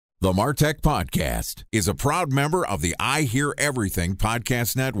The MarTech Podcast is a proud member of the I Hear Everything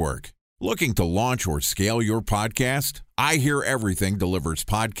Podcast Network. Looking to launch or scale your podcast? I Hear Everything delivers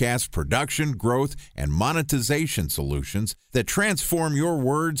podcast production, growth, and monetization solutions that transform your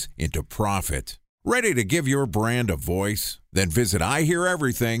words into profit. Ready to give your brand a voice? Then visit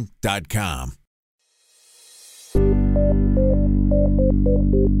iheareverything.com.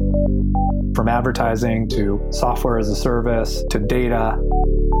 From advertising to software as a service to data.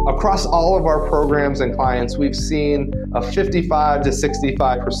 Across all of our programs and clients, we've seen a 55 to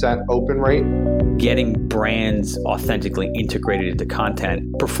 65% open rate. Getting brands authentically integrated into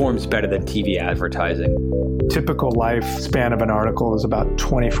content performs better than TV advertising. Typical lifespan of an article is about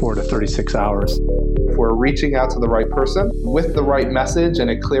 24 to 36 hours. If we're reaching out to the right person with the right message and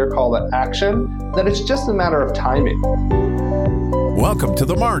a clear call to action, then it's just a matter of timing. Welcome to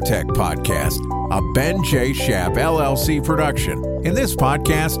the MarTech Podcast, a Ben J. Schaap LLC production. In this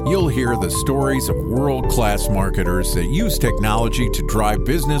podcast, you'll hear the stories of world-class marketers that use technology to drive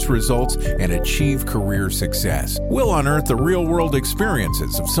business results and achieve career success. We'll unearth the real-world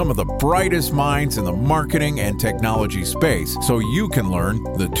experiences of some of the brightest minds in the marketing and technology space so you can learn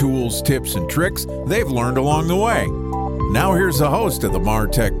the tools, tips, and tricks they've learned along the way. Now here's the host of the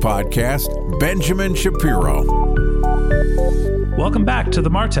MarTech Podcast, Benjamin Shapiro. Welcome back to the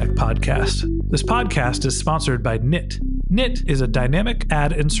MarTech Podcast. This podcast is sponsored by Knit. Knit is a dynamic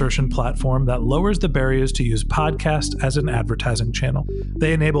ad insertion platform that lowers the barriers to use podcast as an advertising channel.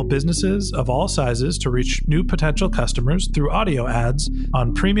 They enable businesses of all sizes to reach new potential customers through audio ads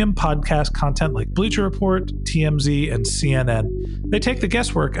on premium podcast content like Bleacher Report, TMZ, and CNN. They take the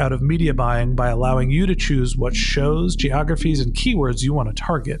guesswork out of media buying by allowing you to choose what shows, geographies, and keywords you want to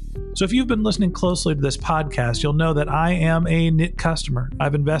target. So if you've been listening closely to this podcast, you'll know that I am a Knit customer.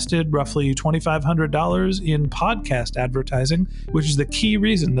 I've invested roughly $2,500 in podcast advertising, which is the key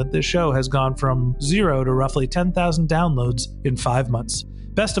reason that this show has gone from 0 to roughly 10,000 downloads in 5 months.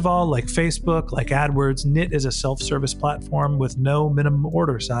 Best of all, like Facebook, like AdWords, Knit is a self-service platform with no minimum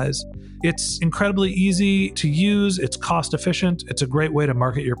order size. It's incredibly easy to use, it's cost efficient, it's a great way to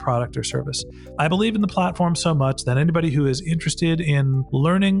market your product or service. I believe in the platform so much that anybody who is interested in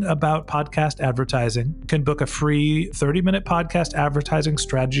learning about podcast advertising can book a free 30-minute podcast advertising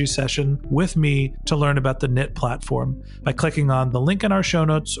strategy session with me to learn about the Knit platform by clicking on the link in our show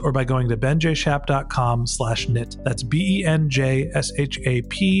notes or by going to benjshap.com/knit. That's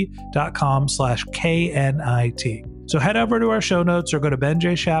benjshap.com/KNIT. So head over to our show notes or go to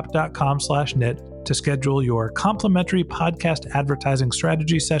benjshap.com/knit to schedule your complimentary podcast advertising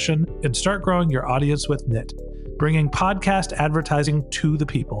strategy session and start growing your audience with Knit. Bringing podcast advertising to the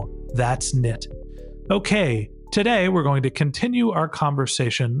people. That's Knit. Okay, today we're going to continue our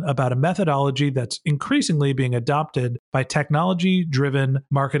conversation about a methodology that's increasingly being adopted by technology-driven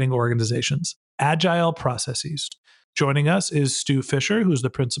marketing organizations, Agile processes. Joining us is Stu Fisher, who's the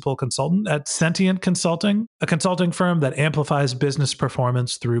principal consultant at Sentient Consulting, a consulting firm that amplifies business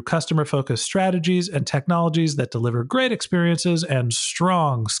performance through customer-focused strategies and technologies that deliver great experiences and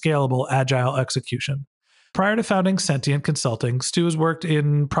strong, scalable, agile execution. Prior to founding Sentient Consulting, Stu has worked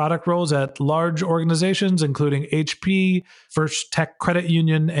in product roles at large organizations, including HP, First Tech Credit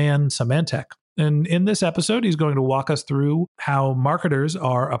Union, and Symantec. And in this episode, he's going to walk us through how marketers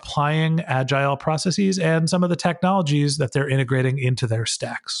are applying agile processes and some of the technologies that they're integrating into their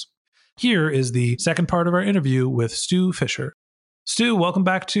stacks. Here is the second part of our interview with Stu Fisher. Stu, welcome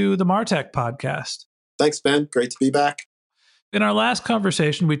back to the MarTech Podcast. Thanks, Ben. Great to be back. In our last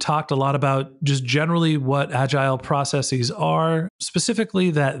conversation, we talked a lot about just generally what agile processes are,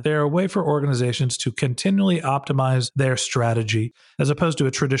 specifically that they're a way for organizations to continually optimize their strategy. As opposed to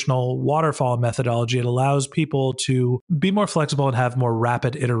a traditional waterfall methodology, it allows people to be more flexible and have more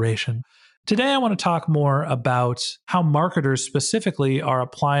rapid iteration. Today, I want to talk more about how marketers specifically are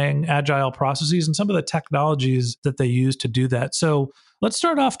applying agile processes and some of the technologies that they use to do that. So let's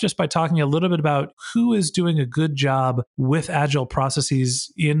start off just by talking a little bit about who is doing a good job with agile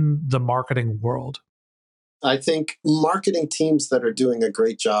processes in the marketing world. I think marketing teams that are doing a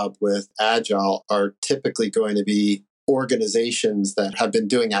great job with Agile are typically going to be organizations that have been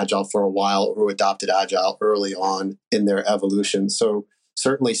doing Agile for a while or who adopted Agile early on in their evolution. So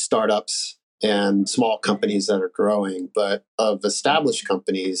certainly startups and small companies that are growing, but of established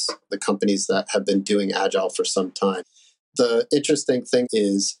companies, the companies that have been doing Agile for some time. The interesting thing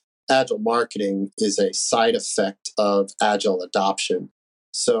is Agile marketing is a side effect of Agile adoption.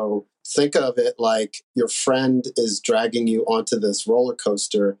 So think of it like your friend is dragging you onto this roller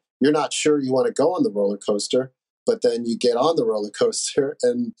coaster. You're not sure you want to go on the roller coaster, But then you get on the roller coaster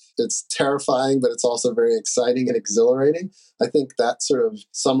and it's terrifying, but it's also very exciting and exhilarating. I think that sort of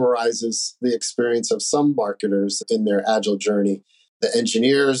summarizes the experience of some marketers in their Agile journey. The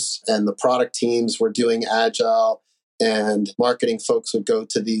engineers and the product teams were doing Agile, and marketing folks would go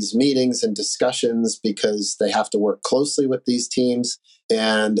to these meetings and discussions because they have to work closely with these teams.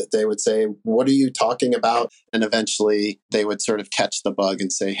 And they would say, what are you talking about? And eventually they would sort of catch the bug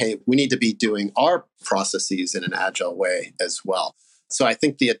and say, hey, we need to be doing our processes in an Agile way as well. So I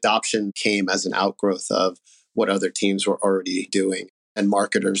think the adoption came as an outgrowth of what other teams were already doing. And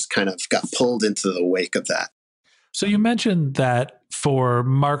marketers kind of got pulled into the wake of that. So you mentioned that for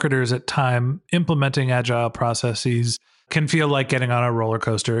marketers at time, implementing Agile processes can feel like getting on a roller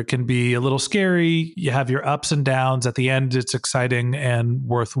coaster. It can be a little scary. You have your ups and downs. At the end, it's exciting and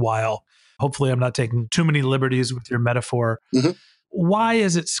worthwhile. Hopefully, I'm not taking too many liberties with your metaphor. Mm-hmm. Why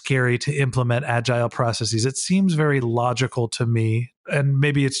is it scary to implement Agile processes? It seems very logical to me. And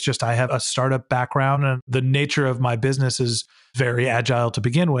maybe it's just I have a startup background and the nature of my business is very agile to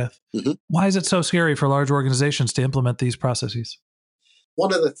begin with. Mm-hmm. Why is it so scary for large organizations to implement these processes?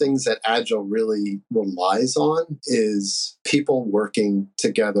 One of the things that Agile really relies on is people working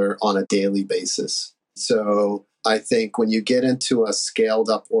together on a daily basis. So I think when you get into a scaled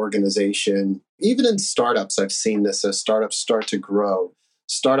up organization, even in startups, I've seen this as startups start to grow.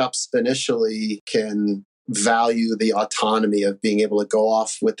 Startups initially can value the autonomy of being able to go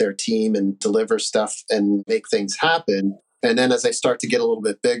off with their team and deliver stuff and make things happen. And then as they start to get a little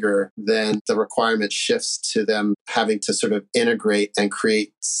bit bigger, then the requirement shifts to them having to sort of integrate and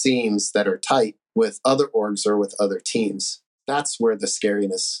create seams that are tight with other orgs or with other teams. That's where the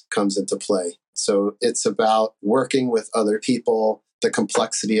scariness comes into play. So it's about working with other people, the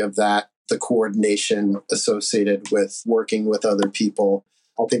complexity of that, the coordination associated with working with other people.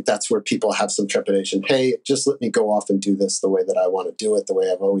 I think that's where people have some trepidation. Hey, just let me go off and do this the way that I want to do it, the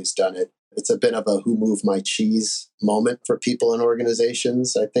way I've always done it. It's a bit of a who moved my cheese moment for people in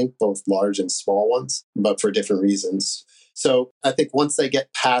organizations, I think, both large and small ones, but for different reasons. So I think once they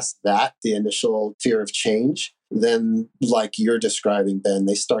get past that, the initial fear of change, then like you're describing, Ben,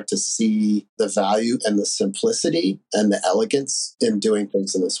 they start to see the value and the simplicity and the elegance in doing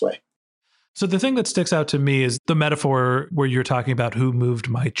things in this way. So the thing that sticks out to me is the metaphor where you're talking about who moved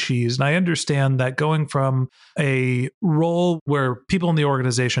my cheese. And I understand that going from a role where people in the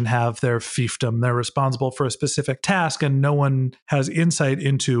organization have their fiefdom, they're responsible for a specific task and no one has insight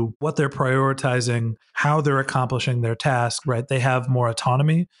into what they're prioritizing, how they're accomplishing their task, right? They have more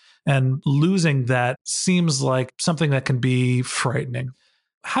autonomy. And losing that seems like something that can be frightening.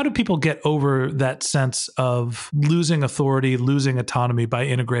 How do people get over that sense of losing authority, losing autonomy by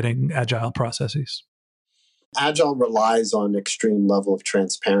integrating Agile processes? Agile relies on an extreme level of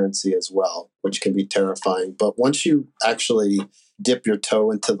transparency as well, which can be terrifying. But once you actually dip your toe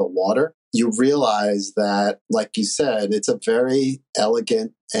into the water, you realize that, like you said, it's a very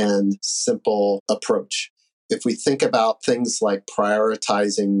elegant and simple approach. If we think about things like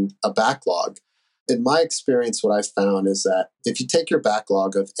prioritizing a backlog, in my experience, what I've found is that if you take your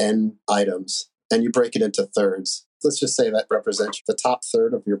backlog of N items and you break it into thirds, let's just say that represents the top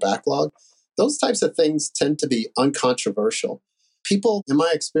third of your backlog, those types of things tend to be uncontroversial. People, in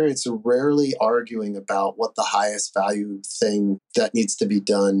my experience, are rarely arguing about what the highest value thing that needs to be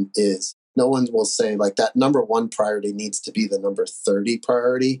done is. No one will say like that number 1 priority needs to be the number 30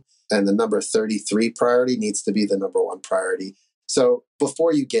 priority and the number 33 priority needs to be the number 1 priority. So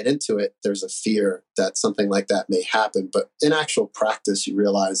before you get into it, there's a fear that something like that may happen. But in actual practice, you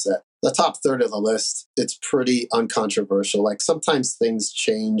realize that the top third of the list, it's pretty uncontroversial. Like sometimes things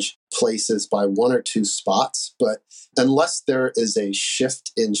change places by 1 or 2 spots, but unless there is a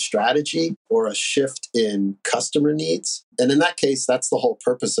shift in strategy or a shift in customer needs, and in that case, that's the whole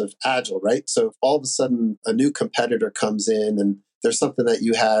purpose of Agile, right? So if all of a sudden a new competitor comes in and there's something that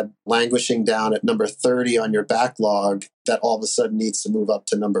you had languishing down at number 30 on your backlog that all of a sudden needs to move up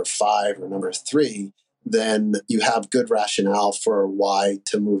to number 5 or number 3, then you have good rationale for why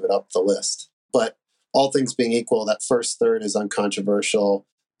to move it up the list. But all things being equal, that first third is uncontroversial.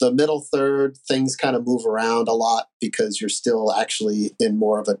 The middle third, things kind of move around a lot because you're still actually in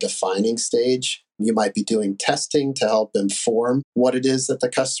more of a defining stage. You might be doing testing to help inform what it is that the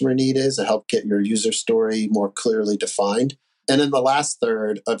customer need is and help get your user story more clearly defined. And then the last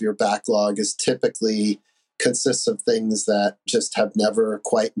third of your backlog is typically consists of things that just have never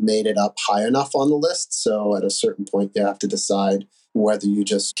quite made it up high enough on the list. So at a certain point, you have to decide whether you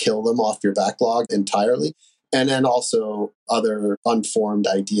just kill them off your backlog entirely. And then also other unformed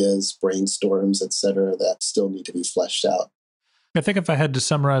ideas, brainstorms, et cetera, that still need to be fleshed out. I think if I had to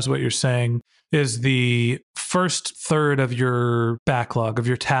summarize what you're saying is the first third of your backlog, of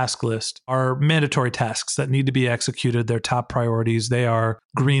your task list, are mandatory tasks that need to be executed. They're top priorities. They are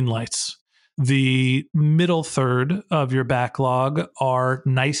green lights. The middle third of your backlog are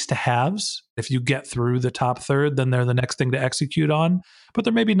nice to haves. If you get through the top third, then they're the next thing to execute on, but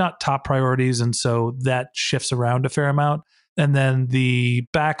they're maybe not top priorities. And so that shifts around a fair amount. And then the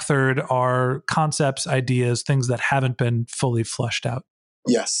back third are concepts, ideas, things that haven't been fully flushed out.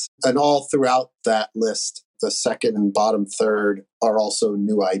 Yes. And all throughout that list, the second and bottom third are also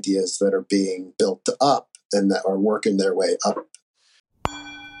new ideas that are being built up and that are working their way up.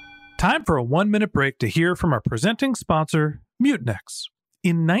 Time for a 1-minute break to hear from our presenting sponsor, Mutinex.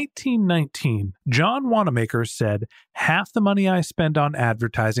 In 1919, John Wanamaker said, "Half the money I spend on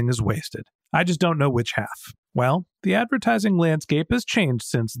advertising is wasted. I just don't know which half." Well, the advertising landscape has changed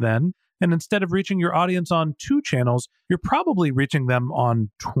since then, and instead of reaching your audience on 2 channels, you're probably reaching them on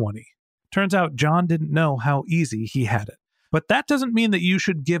 20. Turns out John didn't know how easy he had it. But that doesn't mean that you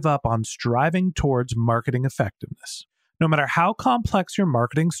should give up on striving towards marketing effectiveness. No matter how complex your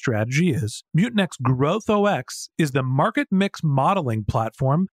marketing strategy is, Mutinex Growth OX is the market mix modeling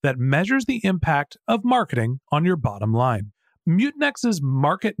platform that measures the impact of marketing on your bottom line. Mutinex's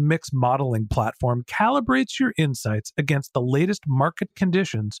market mix modeling platform calibrates your insights against the latest market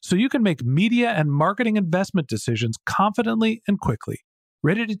conditions so you can make media and marketing investment decisions confidently and quickly.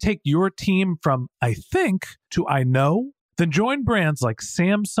 Ready to take your team from I think to I know? Then join brands like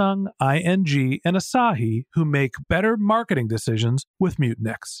Samsung, ING, and Asahi who make better marketing decisions with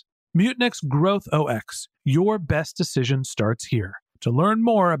Mutinex. Mutinex Growth OX. Your best decision starts here. To learn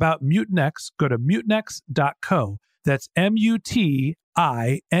more about Mutinex, go to mutinex.co. That's MUTINEX.co.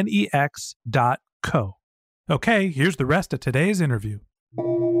 Okay, here's the rest of today's interview.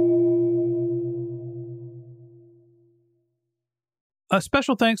 A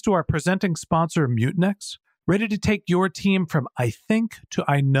special thanks to our presenting sponsor, Mutinex. Ready to take your team from I think to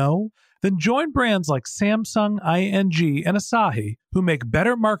I know? Then join brands like Samsung, ING, and Asahi who make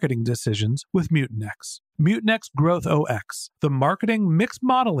better marketing decisions with Mutinex. Mutinex Growth OX, the marketing mix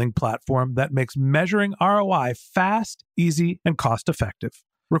modeling platform that makes measuring ROI fast, easy, and cost-effective.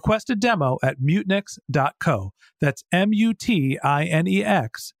 Request a demo at mutinex.co. That's MUTINEX.co.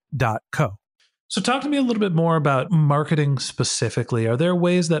 So talk to me a little bit more about marketing specifically. Are there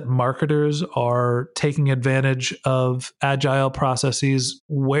ways that marketers are taking advantage of agile processes?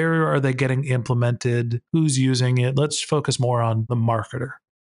 Where are they getting implemented? Who's using it? Let's focus more on the marketer.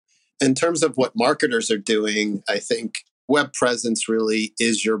 In terms of what marketers are doing, I think web presence really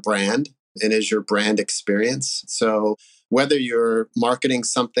is your brand and is your brand experience. So whether you're marketing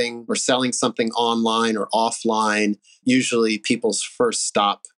something or selling something online or offline, usually people's first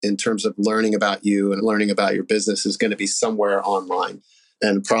stop in terms of learning about you and learning about your business is going to be somewhere online.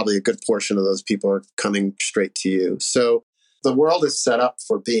 And probably a good portion of those people are coming straight to you. So the world is set up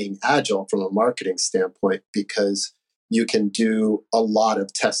for being agile from a marketing standpoint because you can do a lot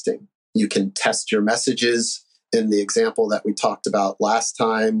of testing. You can test your messages. In the example that we talked about last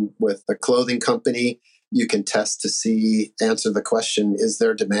time with a clothing company, you can test to answer the question, is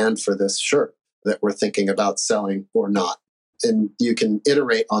there demand for this shirt that we're thinking about selling or not? And you can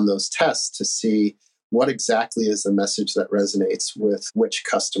iterate on those tests to see what exactly is the message that resonates with which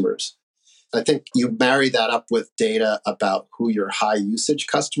customers. I think you marry that up with data about who your high usage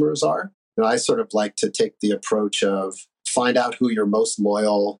customers are. And I sort of like to take the approach of find out who your most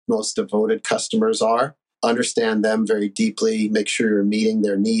loyal, most devoted customers are. Understand them very deeply, make sure you're meeting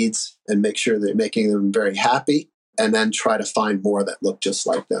their needs and make sure that you're making them very happy, and then try to find more that look just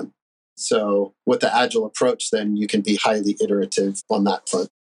like them. So with the Agile approach, then you can be highly iterative on that front.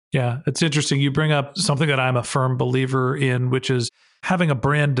 Yeah, it's interesting. You bring up something that I'm a firm believer in, which is having a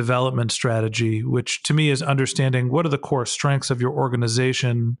brand development strategy, which to me is understanding what are the core strengths of your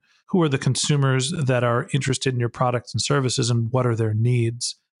organization, who are the consumers that are interested in your products and services, and what are their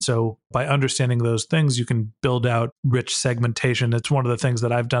needs. So by understanding those things, you can build out rich segmentation. It's one of the things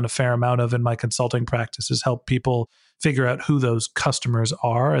that I've done a fair amount of in my consulting practice is help people figure out who those customers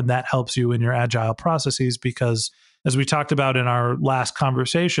are. And that helps you in your agile processes because as we talked about in our last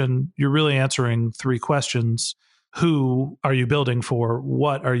conversation, you're really answering 3 questions. Who are you building for?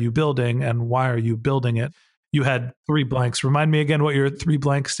 What are you building? And why are you building it? You had 3 blanks. Remind me again what your 3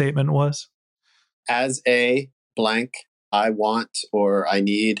 blank statement was. As a blank, I want or I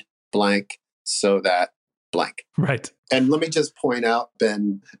need blank so that blank. Right. And let me just point out,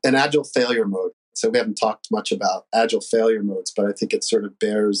 Ben, an agile failure mode. So we haven't talked much about agile failure modes, but I think it sort of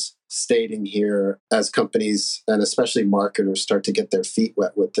bears stating here as companies and especially marketers start to get their feet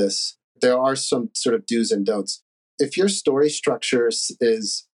wet with this. There are some sort of do's and don'ts. If your story structure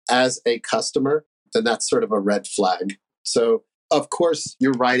is as a customer, then that's sort of a red flag. So, of course,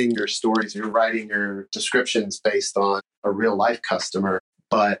 you're writing your stories, you're writing your descriptions based on a real life customer.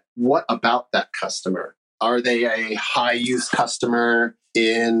 But what about that customer? Are they a high use customer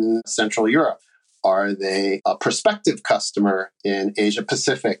in Central Europe? Are they a prospective customer in Asia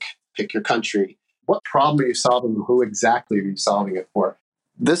Pacific? Pick your country. What problem are you solving? Who exactly are you solving it for?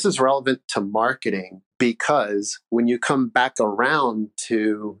 This is relevant to marketing because when you come back around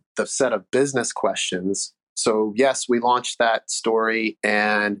to the set of business questions, so yes, we launched that story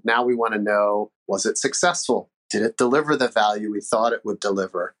and now we want to know, was it successful? Did it deliver the value we thought it would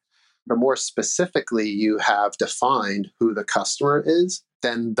deliver? The more specifically you have defined who the customer is,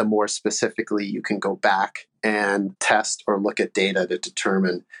 then the more specifically you can go back and test or look at data to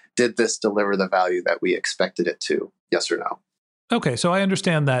determine, did this deliver the value that we expected it to? Yes or no? Okay, so I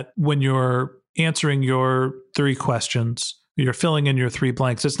understand that when you're answering your 3 questions, you're filling in your 3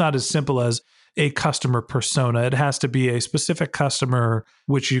 blanks, it's not as simple as a customer persona. It has to be a specific customer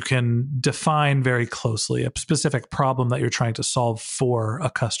which you can define very closely, a specific problem that you're trying to solve for a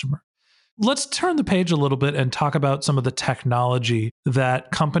customer. Let's turn the page a little bit and talk about some of the technology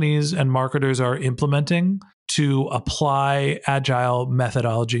that companies and marketers are implementing to apply Agile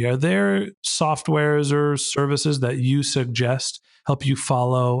methodology. Are there softwares or services that you suggest help you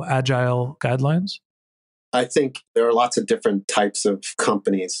follow Agile guidelines? I think there are lots of different types of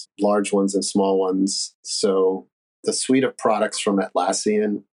companies, large ones and small ones. So the suite of products from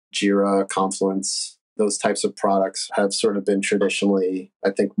Atlassian, Jira, Confluence, those types of products have sort of been traditionally,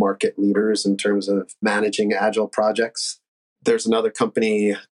 I think, market leaders in terms of managing Agile projects. There's another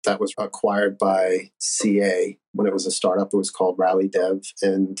company that was acquired by CA when it was a startup. It was called Rally Dev,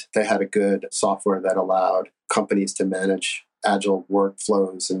 and they had a good software that allowed companies to manage Agile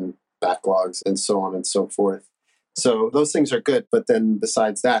workflows and backlogs and so on and so forth. So those things are good. But then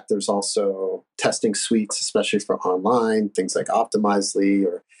besides that, there's also testing suites, especially for online, things like Optimizely,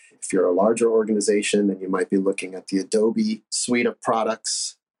 or if you're a larger organization, then you might be looking at the Adobe suite of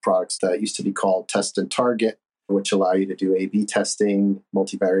products that used to be called Test and Target, which allow you to do A/B testing,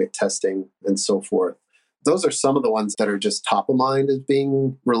 multivariate testing, and so forth. Those are some of the ones that are just top of mind as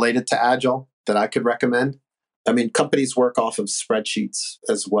being related to Agile that I could recommend. I mean, companies work off of spreadsheets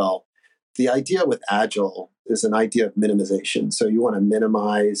as well. The idea with Agile is an idea of minimization. So you want to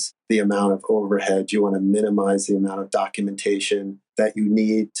minimize the amount of overhead. You want to minimize the amount of documentation that you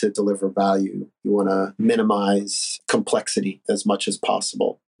need to deliver value. You want to minimize complexity as much as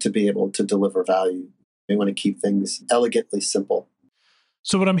possible to be able to deliver value. You want to keep things elegantly simple.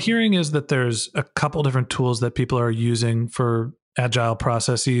 So what I'm hearing is that there's a couple different tools that people are using for Agile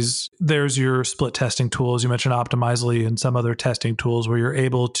processes. There's your split testing tools. You mentioned Optimizely and some other testing tools where you're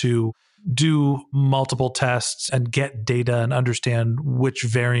able to do multiple tests and get data and understand which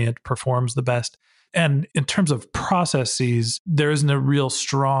variant performs the best. And in terms of processes, there isn't a real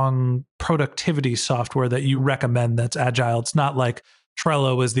strong productivity software that you recommend that's Agile. It's not like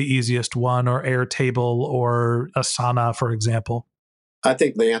Trello is the easiest one, or Airtable or Asana, for example. I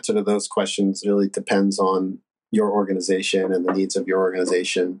think the answer to those questions really depends on your organization, and the needs of your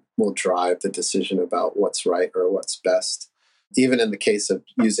organization will drive the decision about what's right or what's best. Even in the case of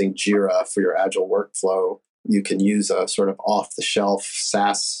using Jira for your Agile workflow, you can use a sort of off-the-shelf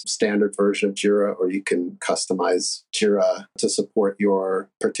SaaS standard version of Jira, or you can customize Jira to support your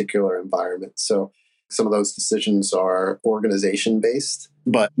particular environment. So some of those decisions are organization-based,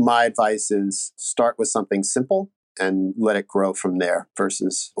 but my advice is start with something simple and let it grow from there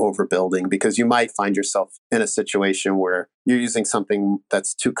versus overbuilding, because you might find yourself in a situation where you're using something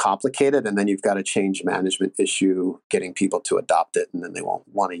that's too complicated and then you've got a change management issue getting people to adopt it, and then they won't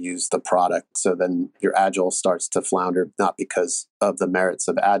want to use the product. So then your Agile starts to flounder, not because of the merits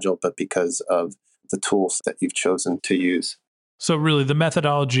of Agile, but because of the tools that you've chosen to use. So really the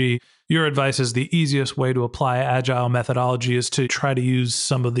methodology, your advice is the easiest way to apply Agile methodology is to try to use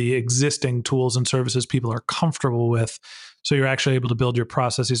some of the existing tools and services people are comfortable with. So you're actually able to build your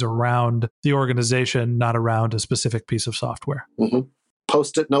processes around the organization, not around a specific piece of software. Mm-hmm.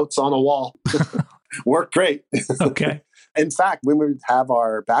 Post-it notes on a wall. Work great. Okay. In fact, when we would have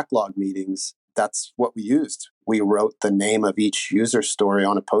our backlog meetings, that's what we used. We wrote the name of each user story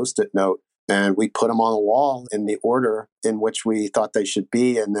on a Post-it note, and we put them on the wall in the order in which we thought they should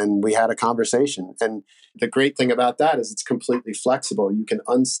be. And then we had a conversation. And the great thing about that is it's completely flexible. You can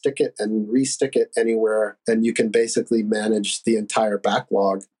unstick it and restick it anywhere. And you can basically manage the entire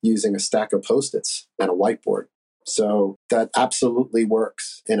backlog using a stack of Post-its and a whiteboard. So that absolutely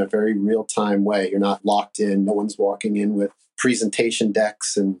works in a very real-time way. You're not locked in. No one's walking in with presentation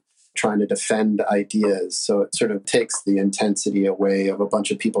decks and trying to defend ideas. So it sort of takes the intensity away of a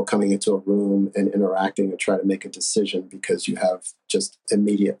bunch of people coming into a room and interacting and try to make a decision because you have just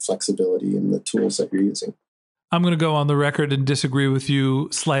immediate flexibility in the tools that you're using. I'm going to go on the record and disagree with you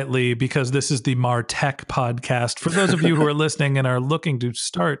slightly because this is the MarTech podcast. For those of you who are listening and are looking to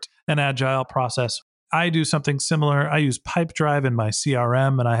start an agile process, I do something similar. I use Pipedrive in my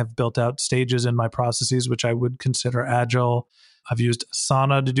CRM, and I have built out stages in my processes, which I would consider agile. I've used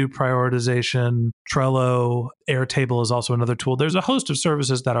Asana to do prioritization. Trello, Airtable is also another tool. There's a host of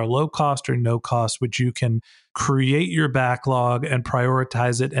services that are low cost or no cost, which you can create your backlog and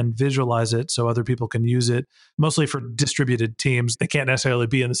prioritize it and visualize it so other people can use it, mostly for distributed teams. They can't necessarily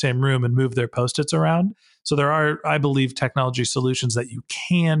be in the same room and move their Post-its around. So there are, I believe, technology solutions that you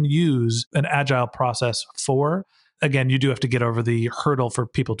can use an agile process for. Again, you do have to get over the hurdle for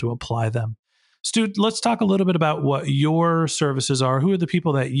people to apply them. Stu, let's talk a little bit about what your services are. Who are the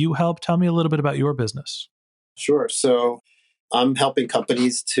people that you help? Tell me a little bit about your business. Sure. So I'm helping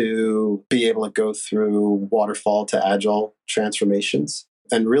companies to be able to go through waterfall to agile transformations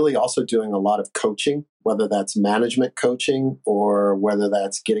and really also doing a lot of coaching, whether that's management coaching or whether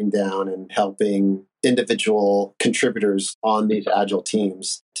that's getting down and helping individual contributors on these agile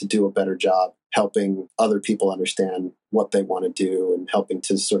teams to do a better job, helping other people understand what they want to do and helping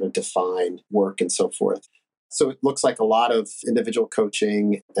to sort of define work and so forth. So it looks like a lot of individual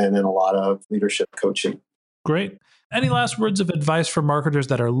coaching and then a lot of leadership coaching. Great. Any last words of advice for marketers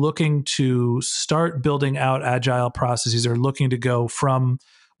that are looking to start building out agile processes or looking to go from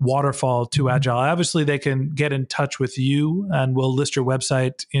waterfall to agile? Obviously, they can get in touch with you, and we'll list your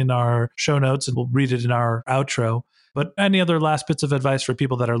website in our show notes and we'll read it in our outro. But any other last bits of advice for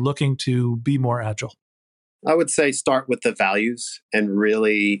people that are looking to be more agile? I would say start with the values, and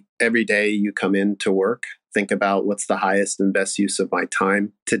really every day you come into work, think about what's the highest and best use of my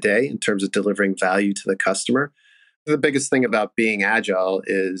time today in terms of delivering value to the customer. The biggest thing about being agile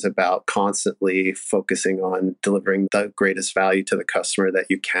is about constantly focusing on delivering the greatest value to the customer that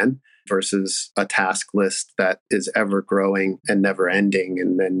you can versus a task list that is ever growing and never ending.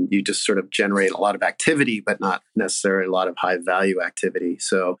 And then you just sort of generate a lot of activity, but not necessarily a lot of high value activity.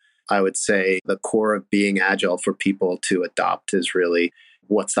 So I would say the core of being agile for people to adopt is really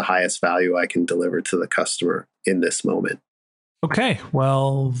what's the highest value I can deliver to the customer in this moment. Okay,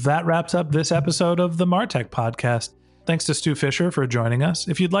 well, that wraps up this episode of the MarTech podcast. Thanks to Stu Fisher for joining us.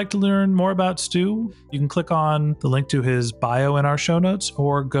 If you'd like to learn more about Stu, you can click on the link to his bio in our show notes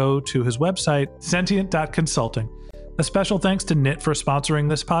or go to his website, sentient.consulting. A special thanks to Knit for sponsoring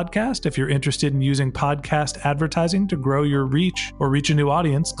this podcast. If you're interested in using podcast advertising to grow your reach or reach a new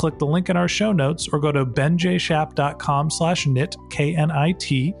audience, click the link in our show notes or go to benjshap.com/knit,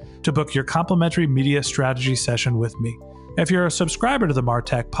 KNIT, to book your complimentary media strategy session with me. If you're a subscriber to the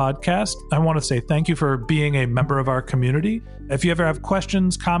MarTech podcast, I want to say thank you for being a member of our community. If you ever have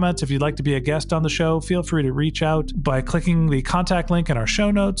questions, comments, if you'd like to be a guest on the show, feel free to reach out by clicking the contact link in our show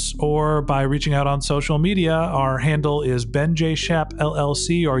notes or by reaching out on social media. Our handle is BenJShap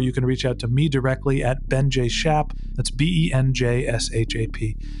LLC, or you can reach out to me directly at BenJShap. That's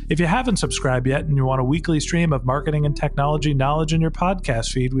BenJShap. If you haven't subscribed yet and you want a weekly stream of marketing and technology knowledge in your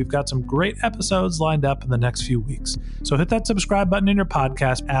podcast feed, we've got some great episodes lined up in the next few weeks. So hit that subscribe button in your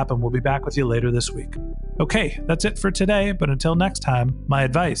podcast app and we'll be back with you later this week. Okay, that's it for today, but until next time, my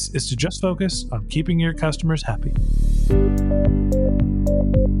advice is to just focus on keeping your customers happy.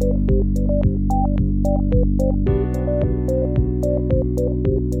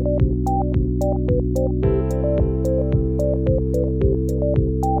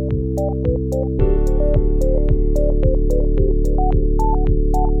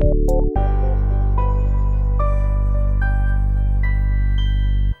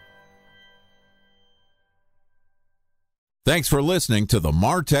 Thanks for listening to the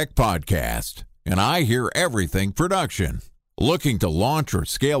MarTech Podcast, an I Hear Everything production. Looking to launch or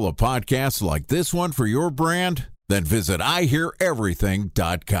scale a podcast like this one for your brand? Then visit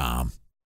iheareverything.com.